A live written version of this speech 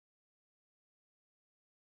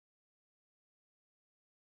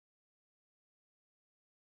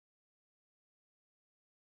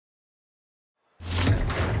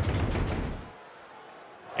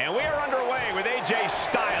And we are underway with AJ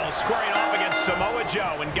Styles squaring off against Samoa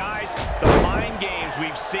Joe. And guys, the mind games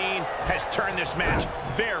we've seen has turned this match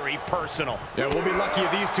very personal. Yeah, we'll be lucky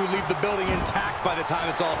if these two leave the building intact by the time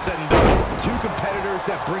it's all said and done. Two competitors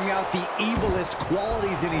that bring out the evilest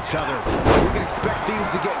qualities in each other. We can expect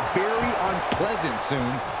things to get very unpleasant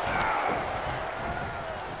soon.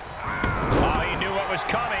 Oh, he knew what was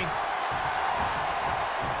coming.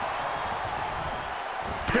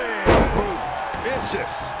 Big boot.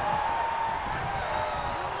 Vicious.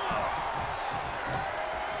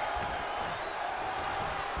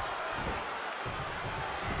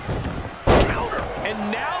 Counter. And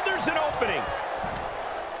now there's an opening.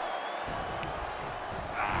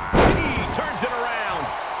 He turns it around.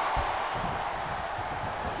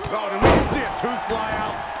 Oh, did we see a tooth fly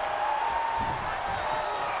out?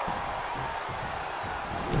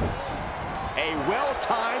 A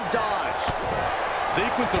well-timed dodge.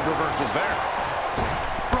 Sequence of reversals there.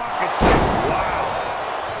 Rocket kick. Wow.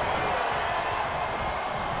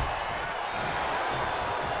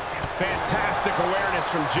 Fantastic awareness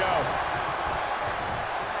from Joe.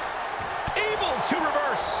 Able to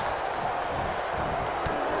reverse.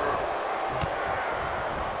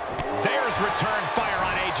 There's return fire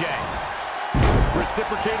on AJ.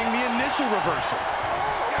 Reciprocating the initial reversal.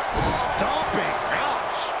 Stomping.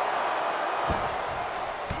 Ouch.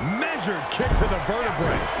 Measured kick to the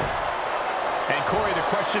vertebrae. And Corey, the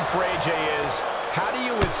question for AJ is, how do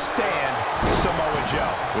you withstand Samoa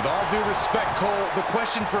Joe? With all due respect, Cole, the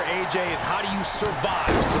question for AJ is how do you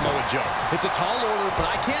survive Samoa Joe? It's a tall order, but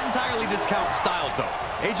I can't entirely discount Styles, though.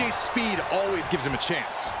 AJ's speed always gives him a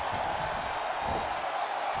chance.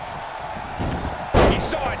 He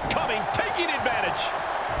saw it coming, taking advantage.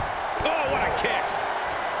 Oh, what a kick.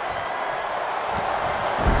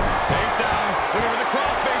 Takedown. Looking for the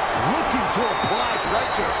crossface. Looking to apply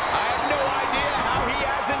pressure. I have no idea how he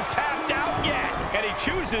hasn't tapped out yet. And he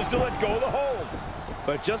chooses to let go of the hold.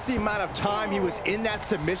 But just the amount of time he was in that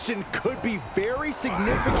submission could be very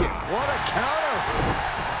significant. What a counter.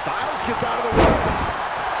 Styles gets out of the way.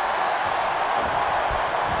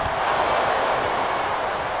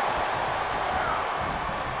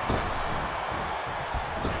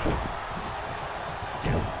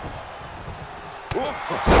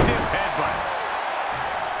 Stiff headbutt.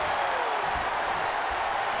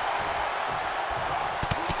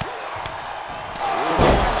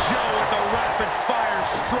 Joe with the rapid-fire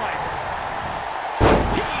strikes.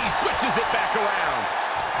 He switches it back around.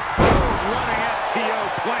 Running FTO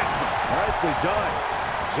plants him. Nicely done.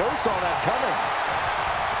 Joe saw that coming.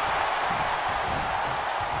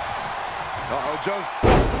 Uh-oh, Joe.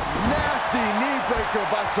 Nasty knee breaker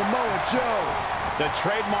by Samoa Joe. The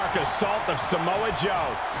trademark assault of Samoa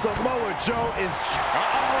Joe. Samoa Joe is...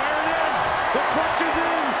 Uh-oh, there it is. The clutch is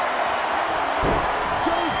in.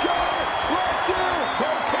 Joe's got it. Right through.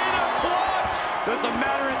 Coquina clutch. Just a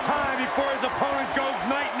matter of time before his opponent goes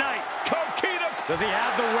night-night. Coquina. Does he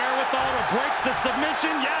have the wherewithal to break the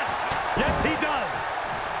submission? Yes. Yes, he does.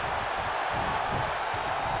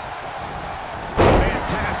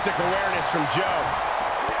 Fantastic awareness from Joe.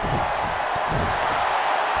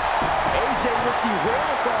 AJ with the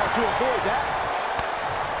wherewithal to avoid that.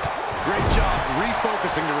 Great job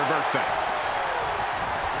refocusing to reverse that.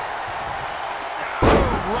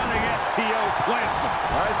 Running FTO plants him.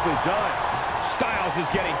 Nicely done. Styles is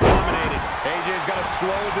getting dominated. AJ's got to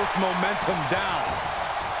slow this momentum down.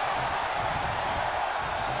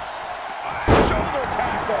 Shoulder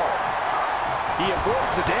tackle. He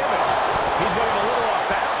avoids the damage. He's getting a little off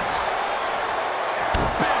balance.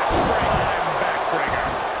 Backbreaker.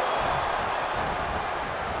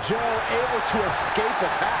 Joe able to escape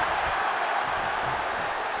attack.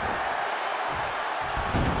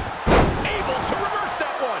 Able to reverse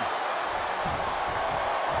that one.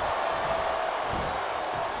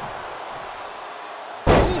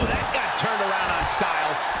 Ooh, that got turned around on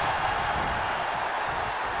Styles.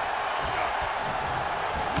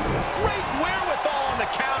 Great wherewithal on the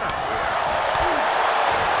counter.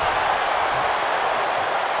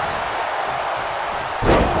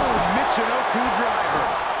 Michinoku driver.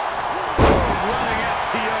 Running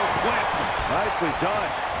FTO plants him. Nicely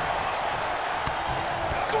done.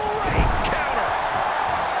 Great counter.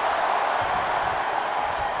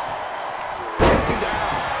 Taken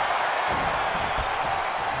down.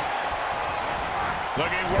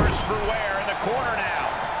 Looking worse for wear in the corner now.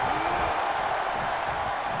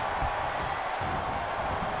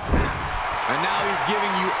 And now he's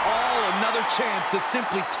giving you all another chance to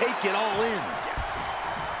simply take it all in.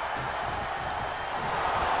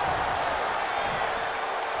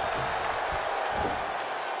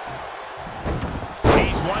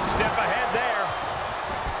 He's one step ahead there.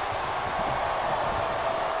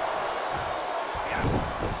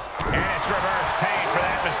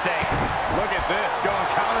 going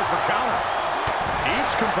counter for counter.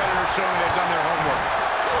 Each competitor showing they've done their